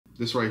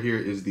This right here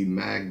is the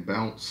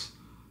MagBounce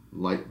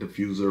light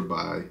diffuser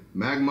by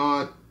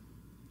MagMod.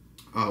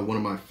 One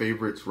of my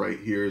favorites right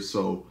here.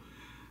 So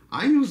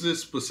I use this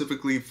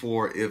specifically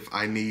for if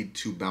I need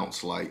to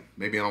bounce light.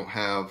 Maybe I don't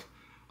have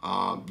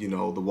you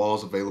know, the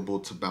walls available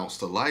to bounce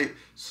the light.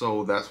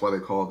 So that's why they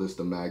call this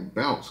the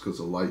MagBounce, because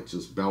the light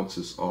just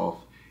bounces off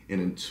and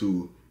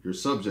into your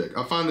subject.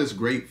 I find this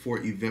great for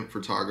event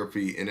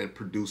photography, and it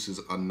produces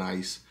a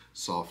nice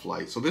soft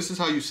light. So this is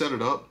how you set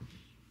it up.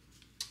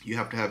 You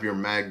have to have your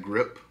mag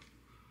grip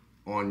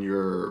on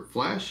your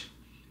flash,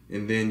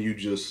 and then you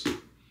just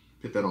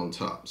put that on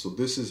top. So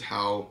this is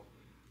how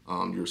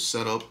your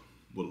setup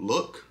would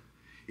look.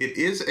 It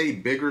is a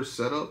bigger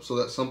setup, so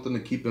that's something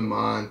to keep in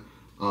mind.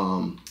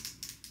 And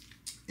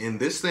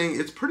this thing,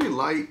 it's pretty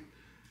light,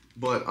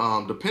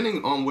 but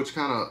depending on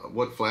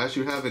what flash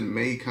you have, it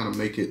may kind of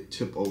make it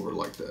tip over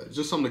like that. It's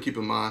just something to keep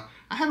in mind.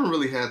 I haven't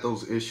really had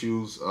those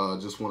issues.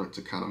 Just wanted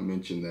to kind of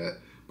mention that.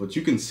 But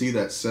you can see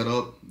that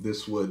setup.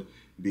 This would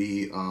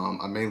be,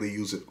 I mainly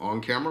use it on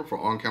camera for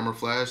on-camera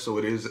flash. So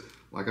it is,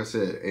 like I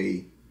said,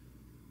 a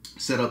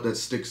setup that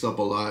sticks up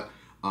a lot.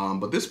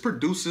 But this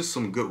produces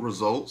some good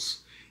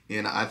results.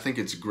 And I think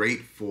it's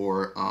great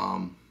for,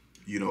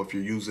 you know, if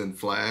you're using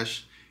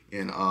flash.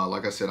 And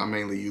like I said, I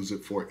mainly use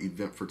it for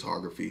event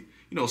photography.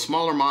 You know,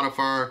 smaller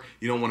modifier,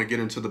 you don't want to get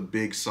into the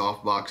big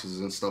soft boxes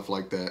and stuff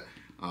like that.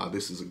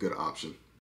 This is a good option.